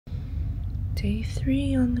Day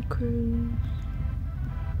 3 on the cruise.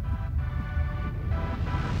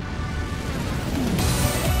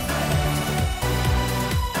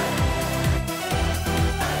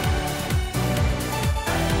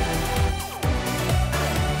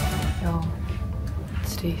 Yo,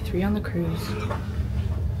 it's day 3 on the cruise.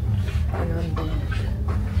 And I'm dead.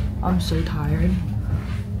 I'm so tired.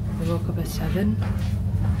 I woke up at 7.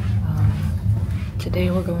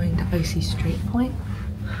 Today we're going to Icy Straight Point.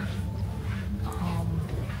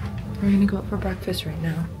 We're gonna go out for breakfast right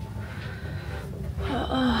now.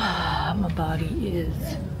 My body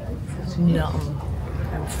is numb.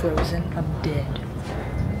 I'm frozen. I'm dead.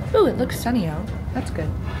 Ooh, it looks sunny out. That's good.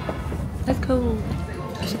 Let's go.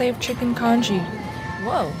 So they have chicken congee.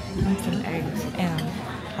 Whoa. And some eggs and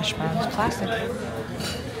hash browns. Classic.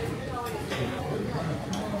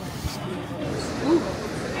 Ooh.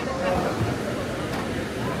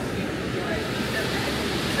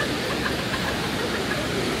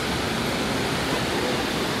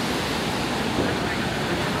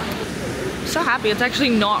 So happy it's actually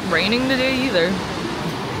not raining today either.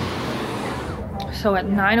 So at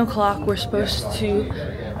 9 o'clock we're supposed to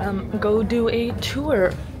go do a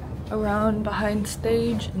tour around behind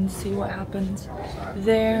stage and see what happens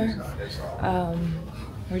there.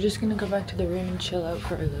 We're just gonna go back to the room and chill out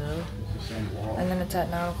for a little, and then it's at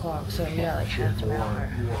 9 o'clock, so yeah, like half an hour.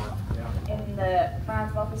 In the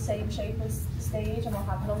band's about the same shape as the stage, and we'll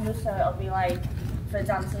have numbers, so it'll be like, for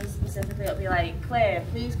dancers specifically, it'll be like, Claire,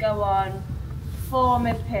 please go on 4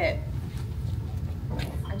 mid-pit,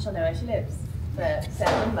 and she'll know where she lives for a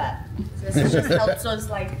set number. So this just helps us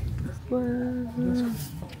like.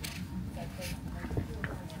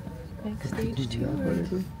 Next stage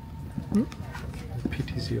 2.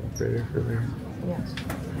 PTC operator for there. Yes.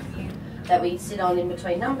 That we sit on in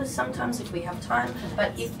between numbers sometimes if we have time,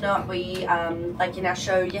 but if not, we like in our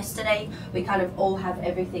show yesterday, we kind of all have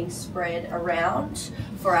everything spread around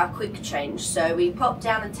for our quick change. So we pop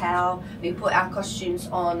down a towel, we put our costumes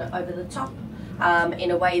on over the top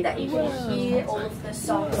in a way that you can hear all of the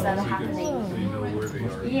songs that are happening.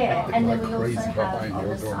 Yeah, and then we also have on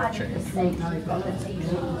the side of the stage, we've got the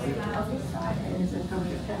TV on this side and there's a couple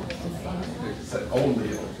of Only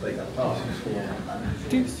like a top.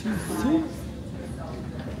 This is so.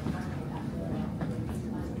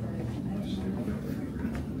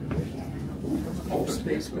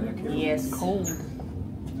 Space back here. Yes. Cold.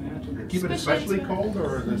 Keep it especially cold,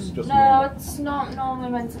 or is this just? No, it's not normally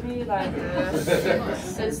meant to be like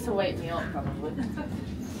this. It's to wake me up, probably.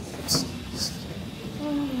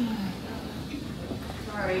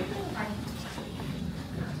 Sorry.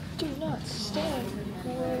 Do not stand.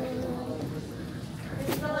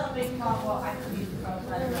 It's a little bit more what I can use from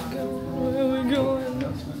Where are we going?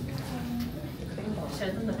 Show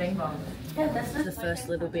them the bing bong. Yeah, that's the first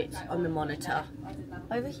little bit on the monitor.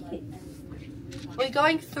 Over here. We're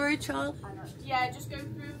going through, Charlie? Yeah, just go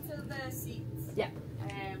through to the seats. Yeah.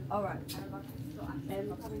 Alright.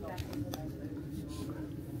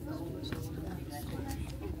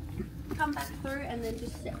 Come back through and then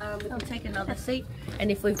just we can take another seat. And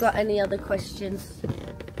if we've got any other questions,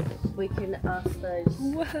 we can ask those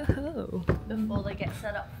Whoa. before they get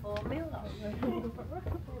set up for meal.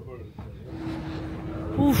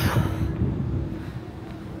 Oof.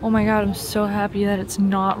 Oh my god, I'm so happy that it's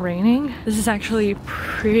not raining. This is actually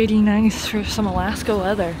pretty nice for some Alaska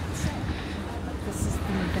weather.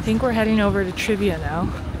 I think we're heading over to Trivia now.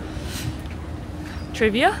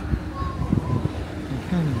 Trivia?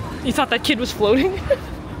 You thought that kid was floating?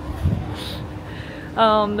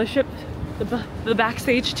 The ship, the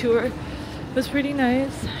backstage tour was pretty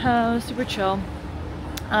nice. Super chill.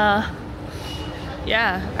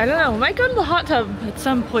 Yeah, I don't know. I might go to the hot tub at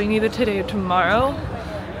some point, either today or tomorrow.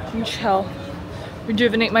 And chill.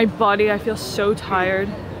 Rejuvenate my body. I feel so tired.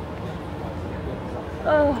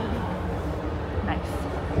 Oh, nice.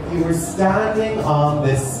 If you were standing on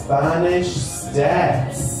the Spanish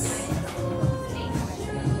steps.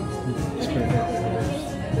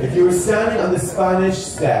 If you were standing on the Spanish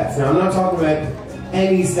steps, now I'm not talking about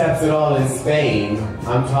any steps at all in Spain,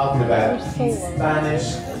 I'm talking about the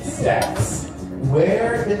Spanish steps.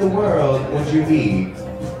 Where in the world would you be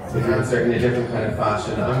if you're inserting a different kind of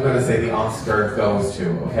fashion? I'm going to say the Oscar goes to,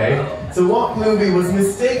 okay? So what movie was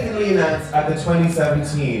mistakenly announced at the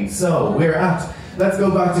 2017? So we're at, let's go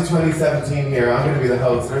back to 2017 here. I'm going to be the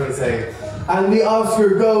host. I'm going to say, and the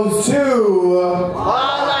Oscar goes to...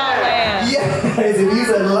 La La Land! Yes, if you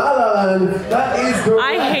said La La Land, that is correct.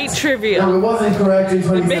 I hate trivia. No, it wasn't correct in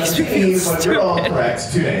 2017, makes me feel but you're all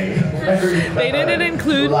correct today. They didn't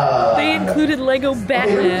include, they included Lego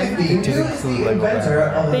Batman. They did include.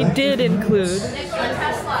 They did include.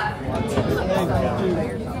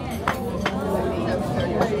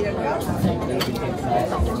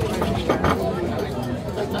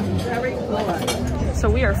 So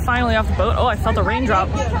we are finally off the boat. Oh, I felt a raindrop.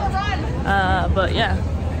 But yeah.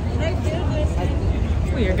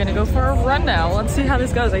 We are gonna go for a run now. Let's see how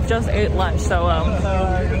this goes. I just ate lunch, so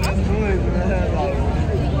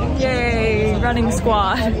yay, running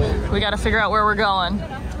squad. We gotta figure out where we're going.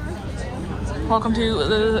 Welcome to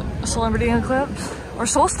the Celebrity Eclipse, or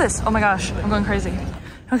Solstice. Oh my gosh, I'm going crazy.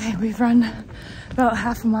 Okay, we've run about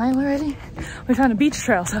half a mile already. We found a beach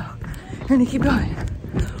trail, so we're gonna keep going.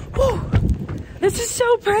 Woo! This is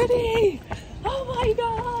so pretty! Oh my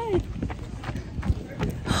god!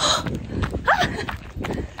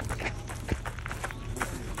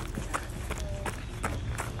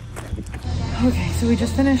 Okay, so we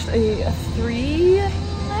just finished a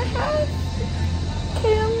 3.5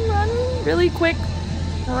 km run, really quick,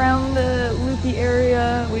 around the loopy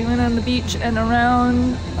area. We went on the beach and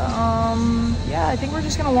around. Yeah, I think we're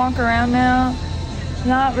just gonna walk around now.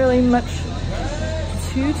 Not really much,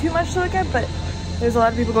 too much to look at, but there's a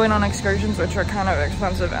lot of people going on excursions, which are kind of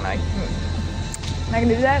expensive, and I'm not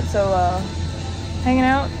gonna do that. So hanging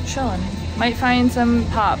out, chilling. Might find some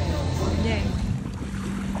pop. Yay.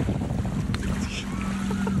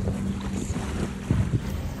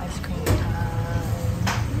 Ice cream time.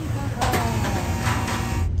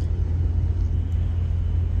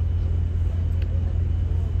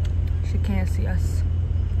 She can't see us,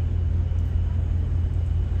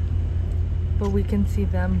 but we can see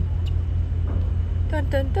them. Dun,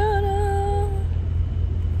 dun, dun, dun.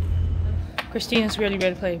 Christina's really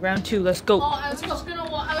ready to play. Round 2, let's go. Oh, I was just gonna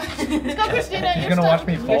watch. Let's go, Christina. You're gonna watch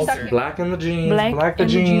me falter. Black in the jeans, Black the in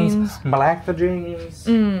the jeans, jeans. black the jeans.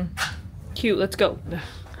 Cute, let's go.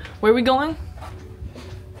 Where are we going?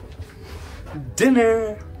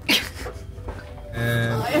 Dinner.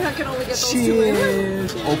 And I can only get those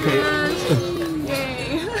cheers. Okay.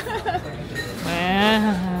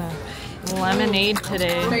 Wow. Lemonade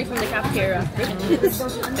today. Straight from the cafeteria.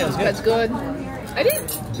 That's good. I did.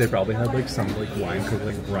 They probably had like some like wine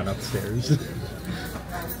cooling run upstairs.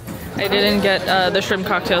 I didn't get the shrimp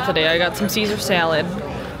cocktail today. I got some Caesar salad.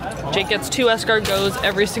 Jake gets 2 escargots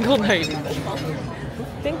every single night.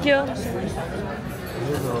 Thank you.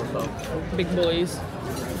 Big boys.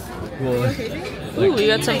 Ooh, we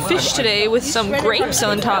got some fish today with some grapes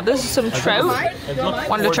on top. This is some trout.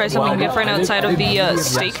 Wanted to try something different outside of the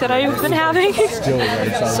steak that I've been having.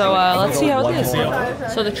 So let's see how it is.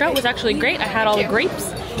 So the trout was actually great. I had all the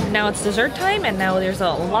grapes. Now it's dessert time, and now there's a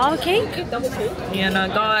lava cake. And I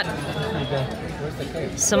got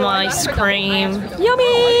some ice cream.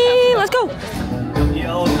 Yummy! Let's go!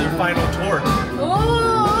 Yell their final tour.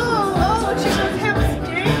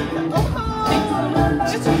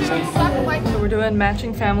 So we're doing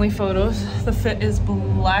matching family photos. The fit is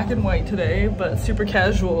black and white today, but super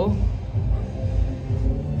casual.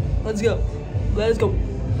 Let's go. Let's go.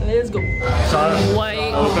 Let's go.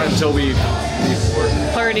 White. Open until we leave work.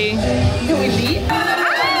 Party. Can we leave?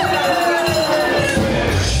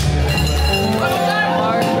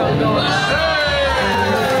 Marshall going.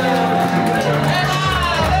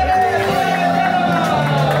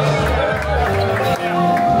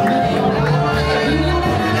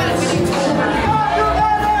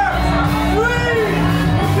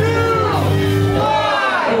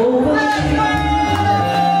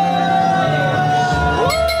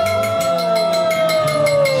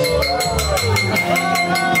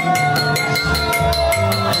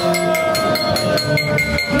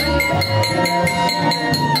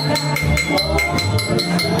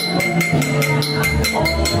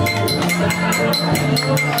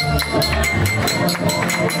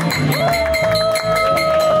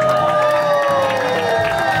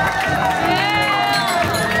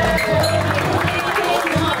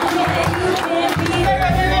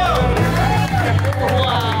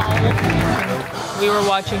 We were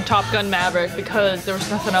watching Top Gun Maverick because there was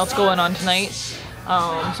nothing else going on tonight.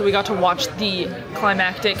 So we got to watch the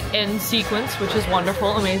climactic end sequence, which is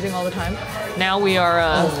wonderful, amazing all the time. Now we are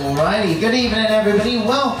Alrighty, good evening everybody.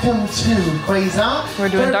 Welcome to Quasar. We're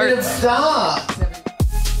doing For a bit of darts. darts.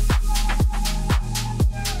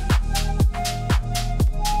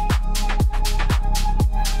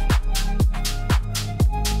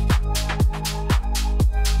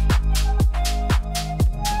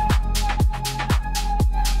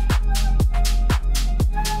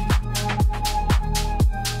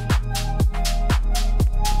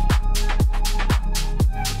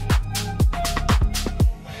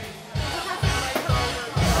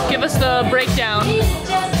 give us the breakdown.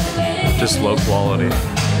 Just low quality.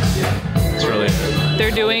 It's really good. They're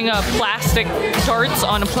doing plastic darts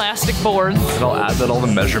on a plastic board. And I'll add that all the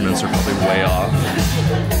measurements are probably way off.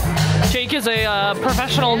 Jake is a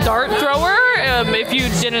professional dart thrower, if you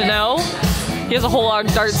didn't know. He has a whole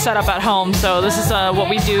dart set up at home, so this is what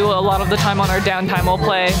we do a lot of the time on our downtime. We'll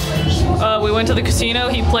play. We went to the casino,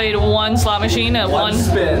 he played one slot machine at one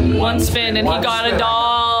spin, and he got $1.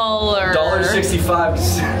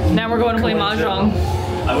 $1.65. Now we're going to play mahjong.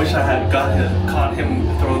 I wish I had caught him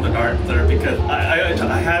throwing the dart there because I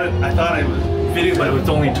thought I was video, but it was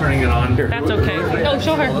only turning it on. That's okay. Oh,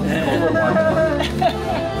 show her.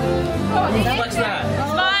 What's that?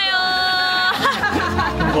 Smile!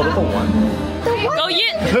 Hold up a 1. Go yit!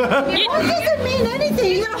 Yit! That doesn't mean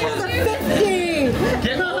anything. You don't have a 50.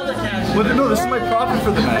 Get all the cash. Well, no, this is my profit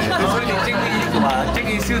for the night.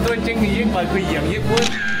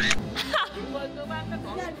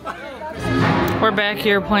 We're back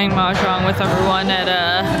here playing mahjong with everyone at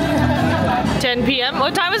 10 p.m.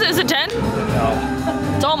 What time is it? Is it 10?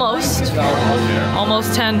 It's almost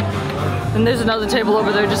 10. And there's another table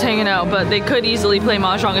over there just hanging out, but they could easily play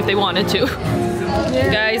mahjong if they wanted to.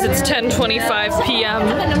 Guys, it's 10:25 p.m.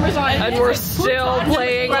 and we're still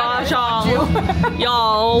playing mahjong.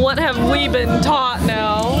 Y'all, what have we been taught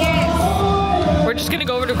now? We're just gonna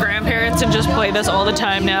go over to grandparents and just play this all the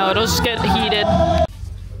time now. It'll just get heated.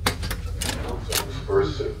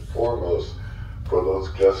 First and foremost, for those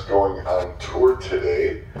guests going on tour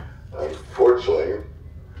today, unfortunately,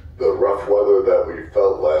 the rough weather that we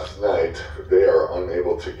felt last night, they are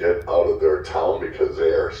unable to get out of their town because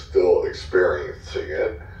they are still experiencing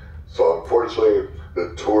it. So unfortunately,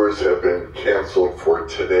 the tours have been canceled for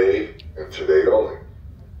today and today only.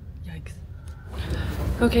 Yikes.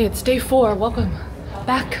 Okay, it's day 4. Welcome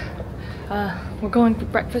back. We're going for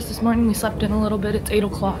breakfast this morning. We slept in a little bit. It's 8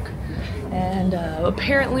 o'clock. And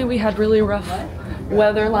apparently we had really rough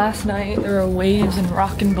weather last night. There were waves and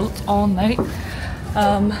rocking boats all night.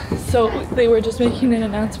 So they were just making an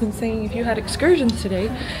announcement saying if you had excursions today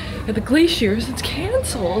at the glaciers, it's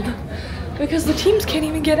canceled because the teams can't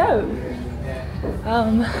even get out.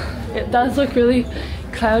 It does look really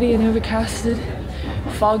cloudy and overcasted,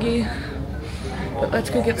 foggy, but let's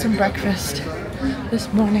go get some breakfast this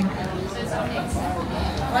morning.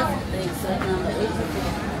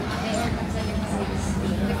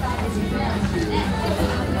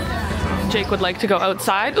 Jake would like to go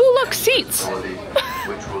outside. Ooh, look, seats!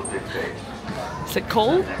 Is it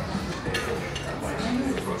cold?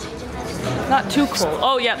 Not too cold.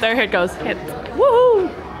 Oh yeah, there it goes. Hit. Woohoo!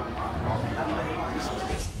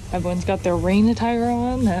 Everyone's got their rain attire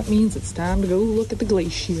on. That means it's time to go look at the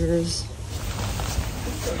glaciers.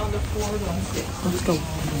 Let's go.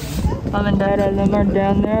 Mom and Dad and them are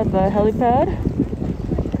down there at the helipad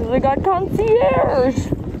because they got concierge.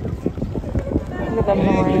 Look at them in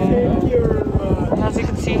the rain. And as you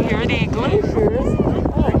can see here, the glaciers.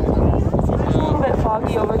 It's a little bit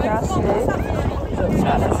foggy, overcast today, so it's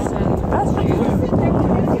not necessarily the best view.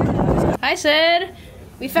 Hi, Sid.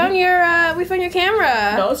 We found your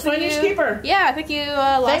camera. No, it's finders keeper. Yeah, I think you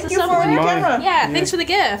lost it somewhere. Thank you for your camera. Yeah, thanks for the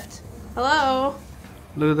gift. Hello.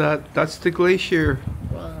 Look at that. That's the glacier.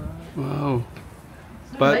 Wow.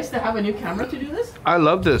 But Nice to have a new camera to do this. I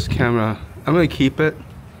love this camera. I'm gonna keep it.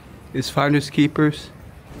 It's finders keepers.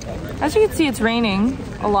 As you can see, it's raining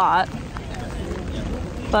a lot,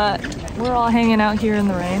 but we're all hanging out here in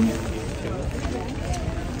the rain.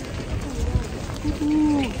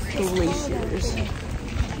 Ooh, glaciers.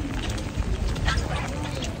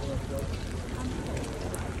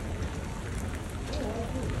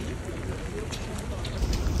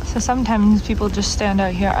 So sometimes people just stand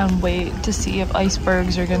out here and wait to see if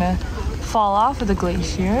icebergs are gonna fall off of the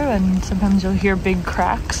glacier, and sometimes you'll hear big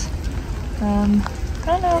cracks. I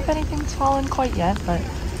don't know if anything's fallen quite yet, but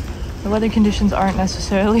the weather conditions aren't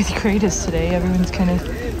necessarily the greatest today. Everyone's kind of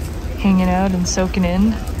hanging out and soaking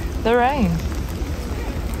in the rain.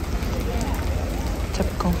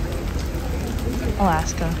 Typical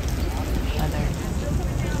Alaska weather.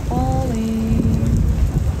 Falling.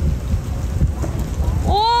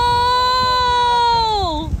 Whoa!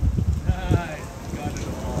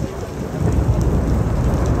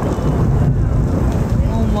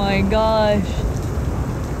 Oh my gosh.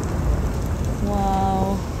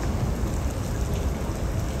 Wow.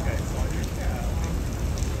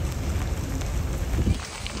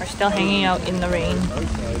 We're still hanging out in the rain,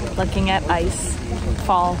 looking at ice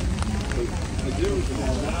fall.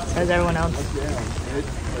 So is everyone else.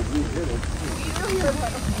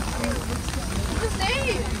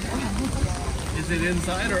 Is it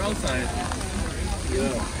inside or outside?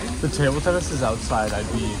 The table tennis is outside.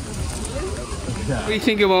 I'd be. What do you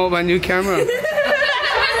think about my new camera? Really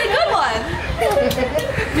good one.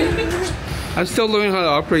 I'm still learning how to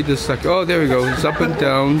operate this sucker. Oh, there we go. It's up and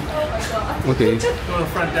down. Okay. Go to the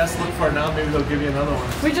front desk, look for it now. Maybe they'll give you another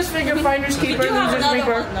one. We just figured finders keeper, losers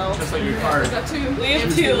keeper. Just like your card. We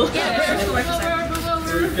have two.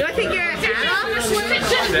 Did I take your hat off?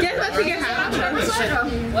 Yes, let's take your hat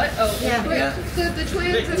off. What? Oh, yeah. The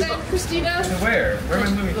twins and then Christina. Where? Where am I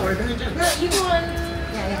moving? You going?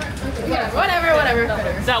 Yeah, whatever.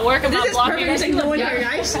 Does that work? I'm This not is blocking perfect. There's no one here,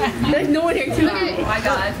 guys. There's no one here too. Oh my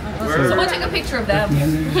god. Someone take a picture of them.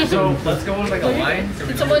 So let's go with like a line.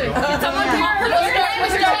 Someone here. We're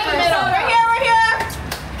here.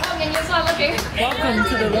 Oh, and you're not looking. Welcome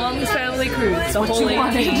to the Wong family cruise. The whole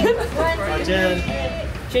 18.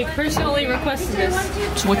 Jake personally requested this.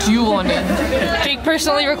 It's what you wanted. Jake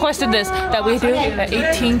personally requested this, that we do at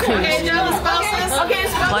 18 cruise.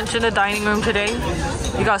 Lunch in the dining room today.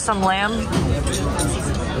 You got some lamb.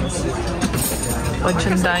 Lunch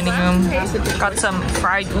in the dining room. Got some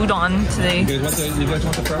fried udon today. You guys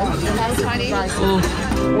want the fries? Ooh.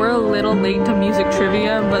 We're a little late to music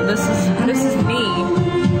trivia, but this is me.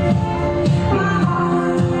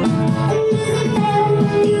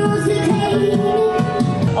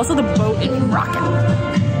 Also, the boat is rocking.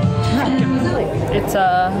 It's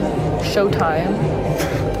showtime.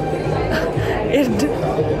 In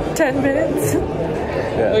 10 minutes.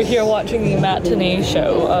 Yes. We're here watching the matinee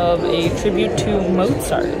show of a tribute to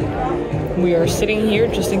Mozart. We are sitting here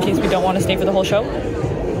just in case we don't want to stay for the whole show.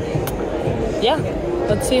 Yeah,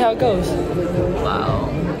 let's see how it goes. Wow.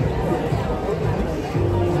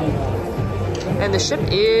 And the ship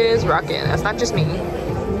is rocking. That's not just me.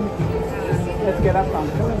 Let's get up on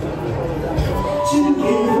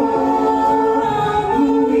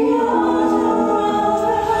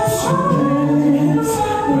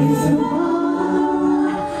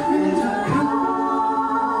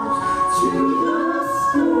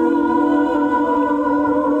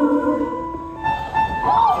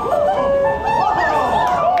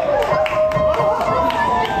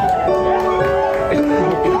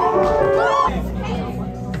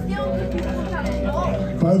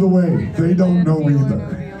By the way, they don't know either.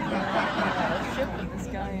 This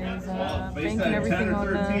guy is banking everything on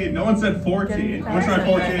the... No one said 14. Let's try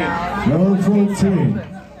 14. No 14.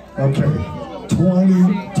 Okay.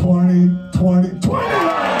 20, 20, 20, 20!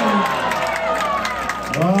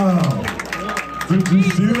 Wow. Did you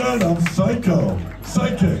see that? I'm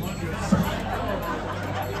psychic.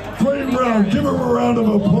 Great round. Give him a round of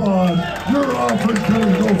applause. Your offer's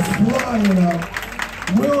gonna go flying up.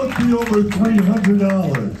 Will it be over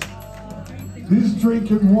 $300? He's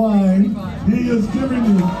drinking wine. He is giving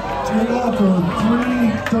you an offer of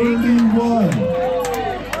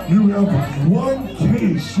 $331. You have one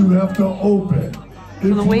case you have to open.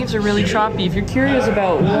 So the waves are really choppy. If you're curious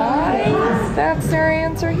about why, that's their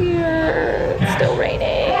answer here. It's still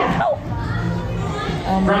raining. Oh.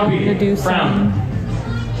 We're going to do some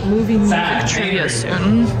movie music trivia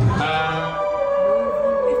soon.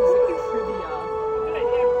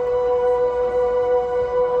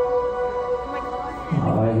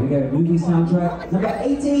 We got movie soundtrack number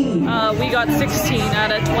 18. We got 16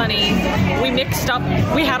 out of 20. We mixed up.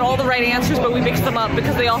 We had all the right answers, but we mixed them up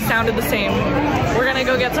because they all sounded the same. We're gonna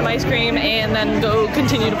go get some ice cream and then go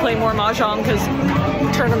continue to play more mahjong because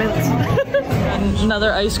tournaments. And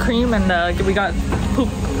another ice cream, and we got poop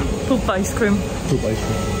ice cream. Poop ice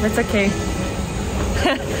cream. That's okay.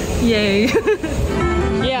 Yay.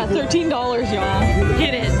 Yeah, $13, y'all.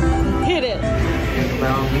 Hit it.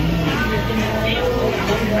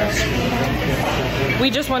 We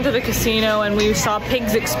just went to the casino and we saw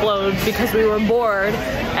pigs explode because we were bored,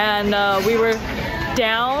 and we were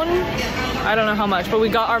down, I don't know how much, but we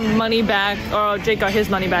got our money back, or Jake got his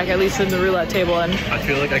money back, at least in the roulette table. And I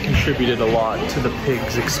feel like I contributed a lot to the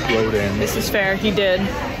pigs exploding. This is fair, he did.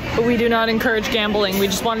 But we do not encourage gambling. We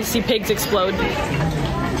just wanted to see pigs explode.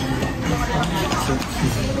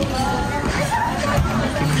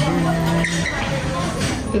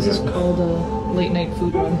 This is called a late night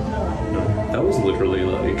food run. That was literally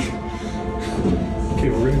like... Okay,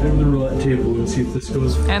 we're gonna go to the roulette table and see if this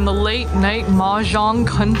goes... And the late night mahjong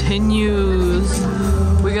continues.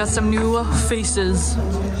 We got some new faces.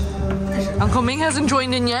 Uncle Ming hasn't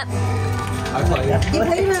joined in yet. He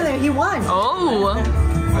played with it, he won. Oh!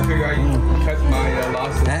 I figure I cut my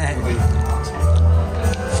losses.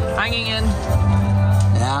 Hanging in.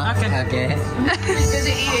 Yeah, okay.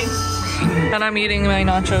 Busy eating. And I'm eating my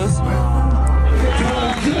nachos.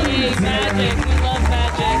 Yay, magic. We love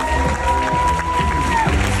magic.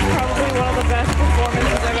 Probably one of the best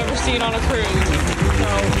performances I've ever seen on a cruise. So,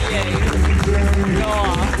 yay. Go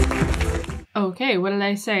off. Okay, what did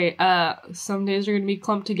I say? Some days are going to be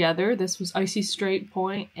clumped together. This was Icy Straight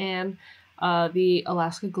Point and the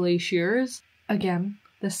Alaskan Glaciers. Again,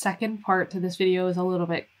 the second part to this video is a little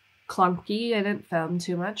bit clunky. I didn't film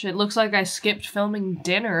too much. It looks like I skipped filming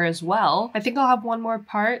dinner as well. I think I'll have one more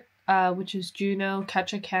part, which is Juneau,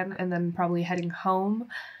 Ketchikan, and then probably heading home.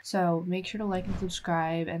 So make sure to like and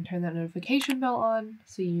subscribe and turn that notification bell on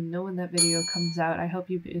so you know when that video comes out. I hope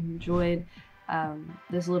you've enjoyed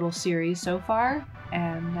this little series so far,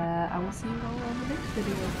 and I will see you all on the next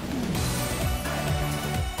video.